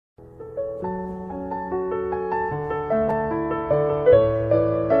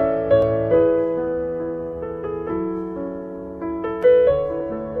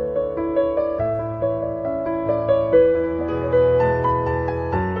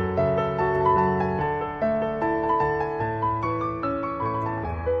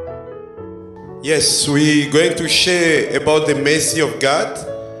Yes, we're going to share about the mercy of God,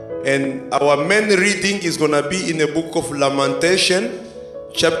 and our main reading is going to be in the book of Lamentation,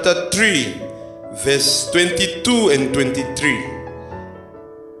 chapter 3, verse 22 and 23.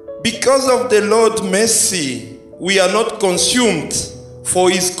 Because of the Lord's mercy, we are not consumed, for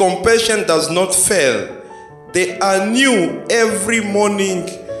his compassion does not fail. They are new every morning.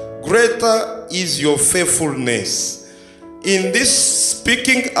 Greater is your faithfulness. In this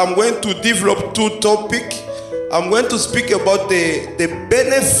speaking, I'm going to develop two topics. I'm going to speak about the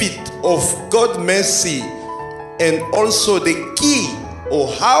benefit of God's mercy and also the key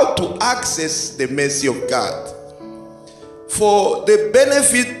or how to access the mercy of God. For the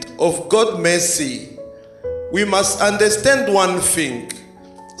benefit of God's mercy, we must understand one thing,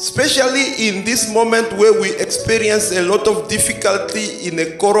 especially in this moment where we experience a lot of difficulty in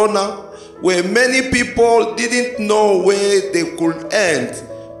the corona, where many people didn't know where they could end,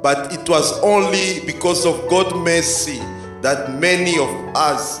 but it was only because of God's mercy that many of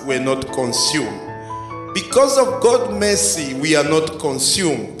us were not consumed. Because of God's mercy, we are not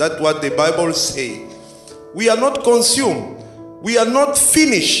consumed. That's what the Bible says. We are not consumed. We are not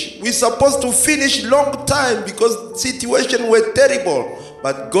finished. We're supposed to finish long time because situations were terrible.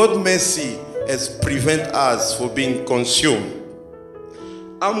 But God's mercy has prevented us from being consumed.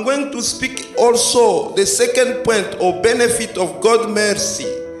 I'm going to speak also the second point or benefit of God's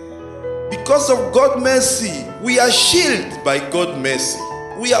mercy. Because of God's mercy, we are shielded by God's mercy.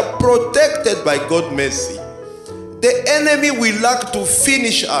 We are protected by God's mercy. The enemy will like to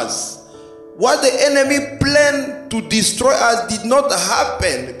finish us. What the enemy planned to destroy us did not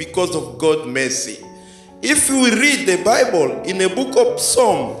happen because of God's mercy. If we read the Bible in the book of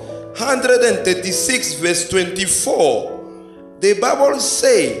Psalm 136 verse 24, the Bible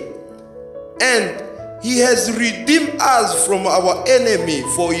says, and he has redeemed us from our enemy,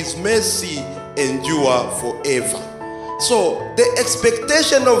 for his mercy endure forever. So the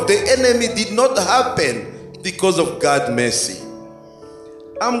expectation of the enemy did not happen because of God's mercy.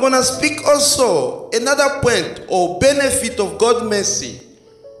 I'm going to speak also another point or benefit of God's mercy.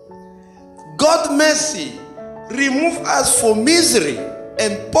 God's mercy remove us from misery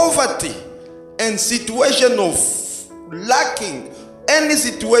and poverty and situation of lacking, any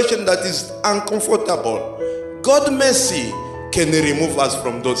situation that is uncomfortable. God's mercy can remove us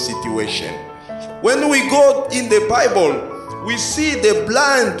from those situations. When we go in the Bible, we see the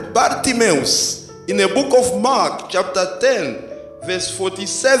blind Bartimaeus in the book of Mark chapter 10 verse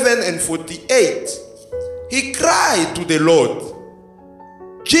 47 and 48. He cried to the Lord,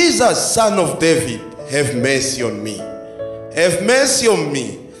 Jesus, Son of David, have mercy on me. Have mercy on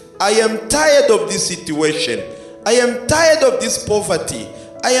me. I am tired of this situation. I am tired of this poverty.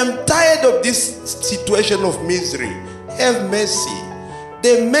 I am tired of this situation of misery. Have mercy.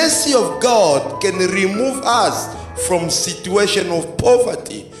 The mercy of God can remove us from situation of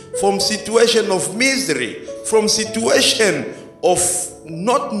poverty, from situation of misery, from situation of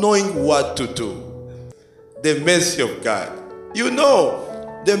not knowing what to do. The mercy of God. You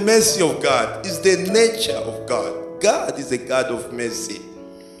know, the mercy of God is the nature of God. God is a God of mercy.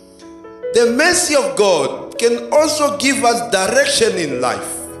 The mercy of God can also give us direction in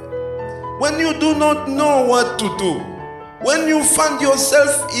life. When you do not know what to do, when you find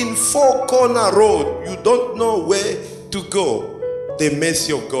yourself in four-corner road, you don't know where to go, the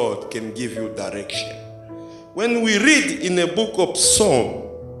mercy of God can give you direction. When we read in the book of Psalm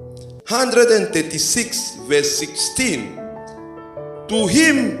 136 verse 16, to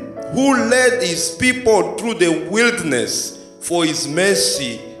him who led his people through the wilderness, for his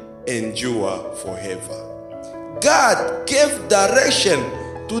mercy endure forever. God gave direction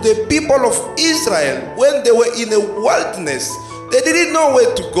to the people of Israel when they were in the wilderness. They didn't know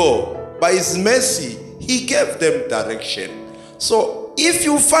where to go. By his mercy, he gave them direction. So if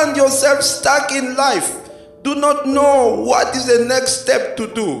you find yourself stuck in life, do not know what is the next step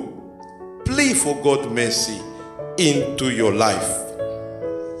to do, plead for God's mercy into your life.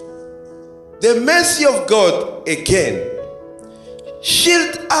 The mercy of God again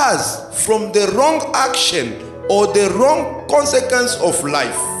shield us from the wrong action or the wrong consequence of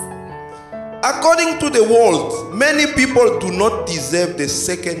life. According to the world, many people do not deserve the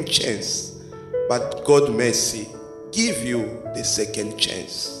second chance, but God's mercy give you the second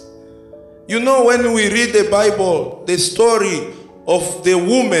chance. You know, when we read the Bible, the story of the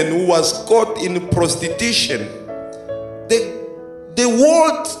woman who was caught in prostitution, the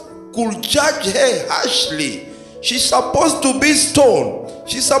world could judge her harshly. She's supposed to be stoned.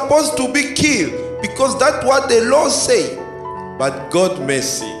 She's supposed to be killed because that's what the law says. But God's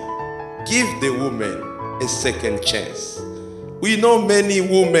mercy give the woman a second chance. We know many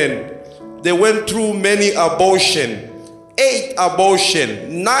women they went through many abortions, 8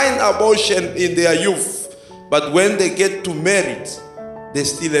 abortions, 9 abortions in their youth. But when they get to married, they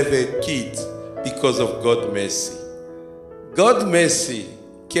still have a kid because of God's mercy. God's mercy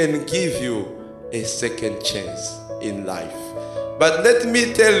can give you a second chance in life. But let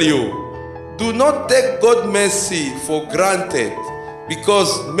me tell you, do not take God's mercy for granted,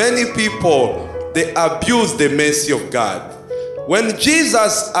 because many people, they abuse the mercy of God. When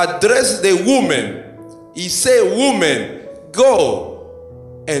Jesus addressed the woman, he said, "Woman, go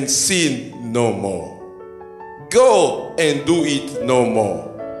and sin no more. Go and do it no more."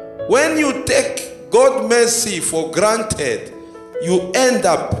 When you take God's mercy for granted, you end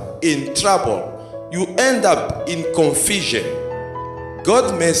up in trouble. You end up in confusion.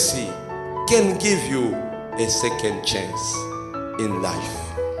 God's mercy can give you a second chance in life.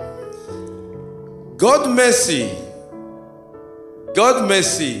 God's mercy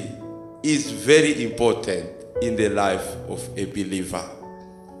is very important in the life of a believer.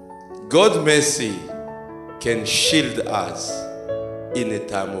 God's mercy can shield us in a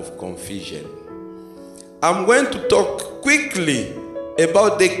time of confusion. I'm going to talk quickly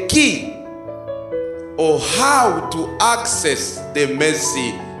about the key or how to access the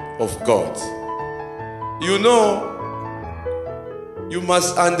mercy of God. You know, you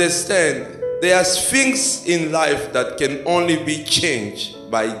must understand there are things in life that can only be changed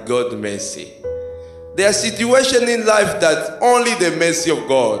by God's mercy. There are situations in life that only the mercy of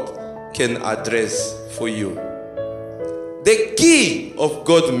God can address for you. The key of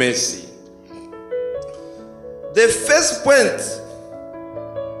God's mercy. The first point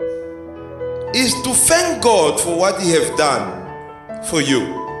is to thank God for what He has done for you.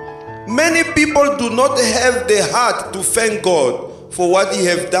 Many people do not have the heart to thank God for what He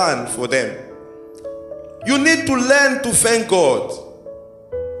has done for them. You need to learn to thank God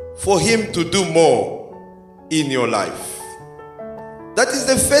for Him to do more in your life. That is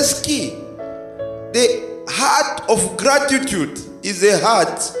the first key. The heart of gratitude is a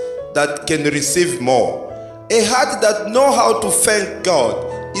heart that can receive more. A heart that knows how to thank God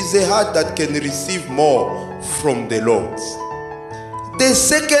is a heart that can receive more from the Lord. The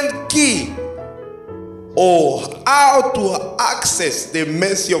second key, or how to access the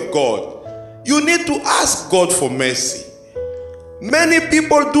mercy of God, you need to ask God for mercy. Many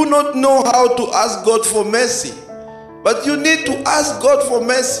people do not know how to ask God for mercy, but you need to ask God for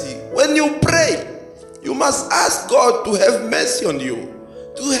mercy. When you pray, you must ask God to have mercy on you,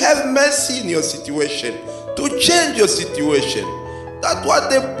 to have mercy in your situation, to change your situation. That's what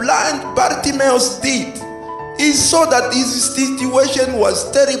the blind Bartimaeus did. He saw that his situation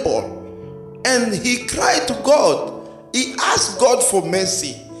was terrible, and he cried to God. He asked God for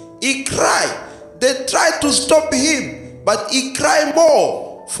mercy. He cried. They tried to stop him, but he cried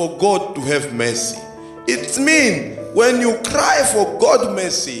more for God to have mercy. It means when you cry for God's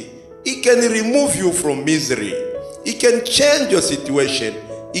mercy, He can remove you from misery. He can change your situation.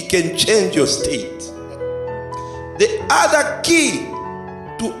 He can change your state. The other key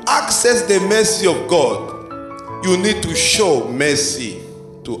to access the mercy of God, you need to show mercy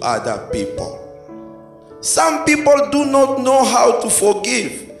to other people. Some people do not know how to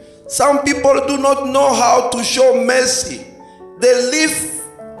forgive. Some people do not know how to show mercy. They live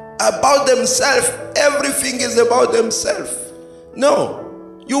about themselves. Everything is about themselves.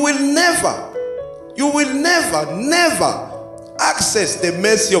 No, you will never access the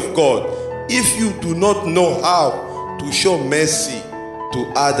mercy of God if you do not know how to show mercy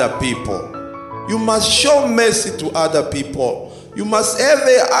to other people. You must show mercy to other people. You must have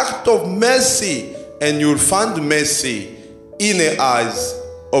an act of mercy, and you'll find mercy in the eyes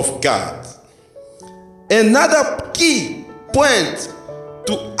of God. Another key point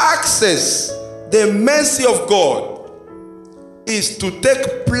to access the mercy of God is to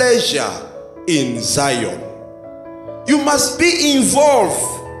take pleasure in Zion. You must be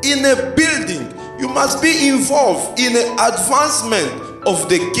involved in a building. You must be involved in the advancement of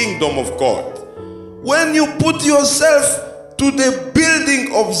the kingdom of God. When you put yourself to the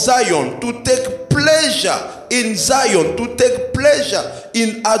building of Zion, to take pleasure in Zion, to take pleasure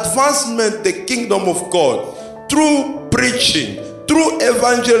in advancement the kingdom of God, through preaching, through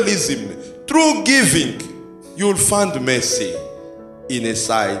evangelism, through giving, you'll find mercy in the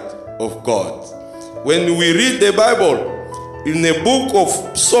sight of God. When we read the Bible in the book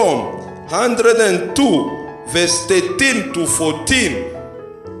of Psalm 102 verse 13 to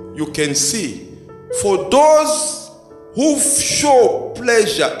 14, you can see, for those who show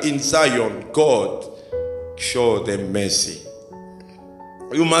pleasure in Zion, God show them mercy.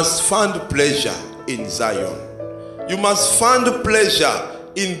 You must find pleasure in Zion. You must find pleasure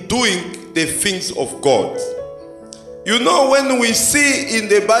in doing with the things of God. You know, when we see in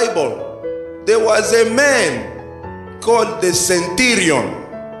the Bible, there was a man called the centurion.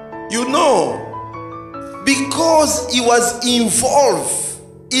 You know, because he was involved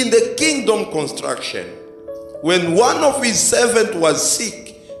in the kingdom construction. When one of his servants was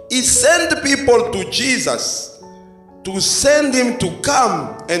sick, he sent people to Jesus to send him to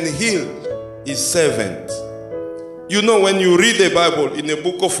come and heal his servant. You know, when you read the Bible in the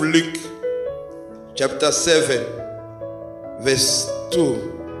book of Luke, chapter 7, verse 23,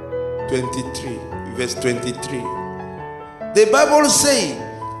 the Bible says,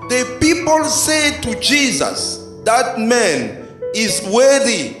 the people say to Jesus, that man is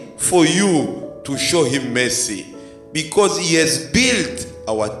worthy for you to show him mercy because he has built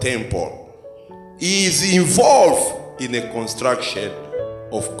our temple. He is involved in the construction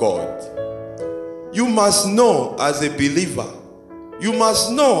of God. You must know as a believer, you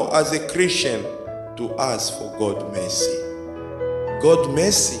must know as a Christian to ask for God's mercy. God's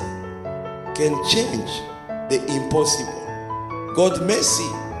mercy can change the impossible. God's mercy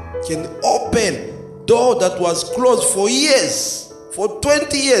can open door that was closed for years, for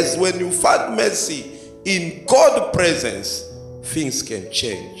 20 years. When you find mercy in God's presence, things can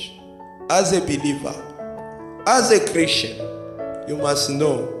change. As a believer, as a Christian, you must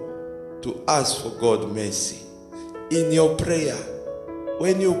know to ask for God's mercy. In your prayer,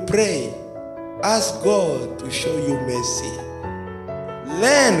 when you pray, ask God to show you mercy.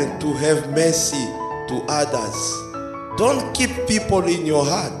 Learn to have mercy to others. Don't keep people in your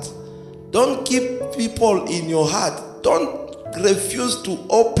heart. Don't keep people in your heart. Don't refuse to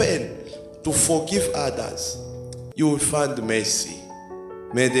open to forgive others. You will find mercy.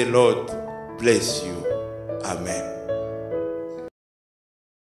 May the Lord bless you. Amen.